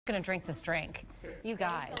Gonna drink this drink. You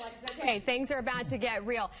guys. Okay, things are about to get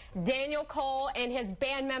real. Daniel Cole and his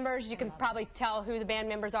band members, you can probably tell who the band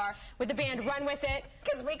members are, with the band Run With It,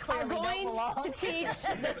 Because we clearly are going to teach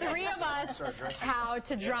the three of us how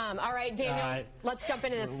to drum. All right, Daniel, let's jump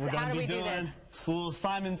into this. How do we do this? It's a little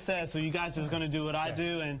Simon Says, so you guys just going to do what I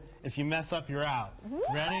do, and if you mess up, you're out.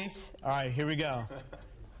 What? Ready? All right, here we go.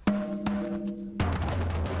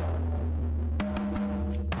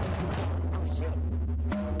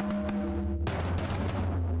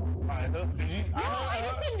 Did you? No, I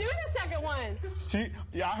just didn't do the second one.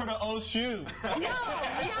 Yeah, I heard an oh shoot. No,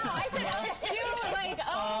 I said oh shoot, like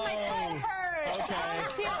oh my foot hurt. Okay.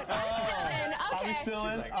 Oh shoot, I'm still in. Okay. Are we still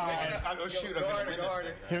in? All right. Oh shoot, I'm gonna win this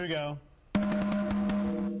thing. Here we go.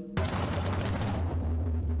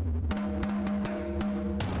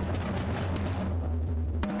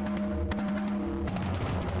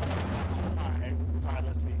 All right,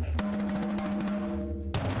 let's see.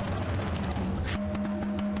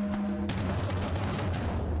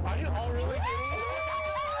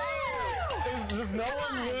 Does no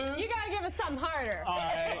one lose? You gotta give us something harder. All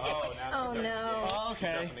right. Oh no. Oh,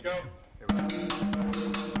 okay. Go.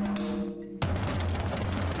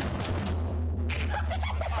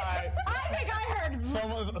 I think I heard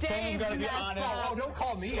Someone's got to be honest. Oh, don't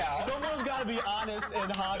call me out. Someone's got to be honest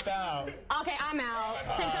and hop out. Okay, I'm out.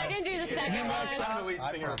 Since I didn't do the second one, I'm the lead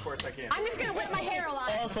singer, of course I can. I'm just gonna whip my hair a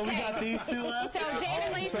lot. Oh, so we got these two left? So Dave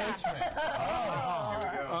and Lisa.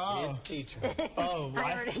 Oh. It's teacher. Oh,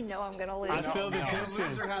 I already know I'm gonna lose. I feel the The tension.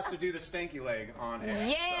 loser has to do the stanky leg on air.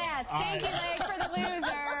 Yeah, stanky leg for the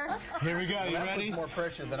loser. Here we go. You That ready? puts more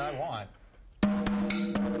pressure than I want.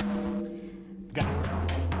 Got it.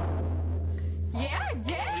 Yeah,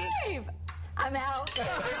 Dave. I'm out. Dave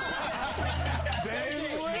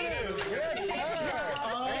wins.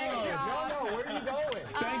 No, where are you going?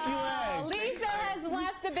 Stanky legs. Lisa has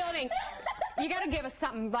left the building. You got to give us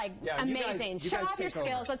something like Yeah, you amazing. guys Show off your take over.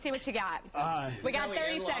 skills. Let's see what you got. We got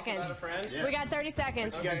 30 seconds. We got 30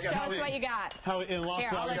 seconds. You guys Show got us to what see. you got. How it lost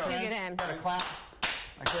Here, I'll let you get in. Gotta clap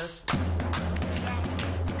like this.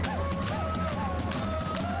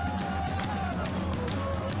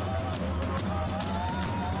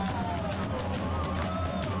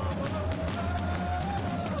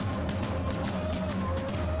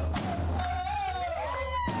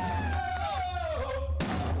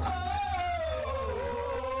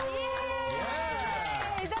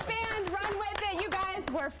 Yay! The band Run With It. You guys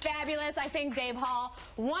were fabulous. I think Dave Hall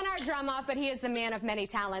won our drum off, but he is the man of many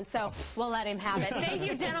talents, so we'll let him have it. Thank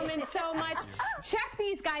you, gentlemen, so much. Check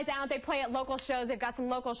these guys out. They play at local shows. They've got some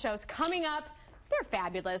local shows coming up. They're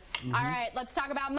fabulous. All right, let's talk about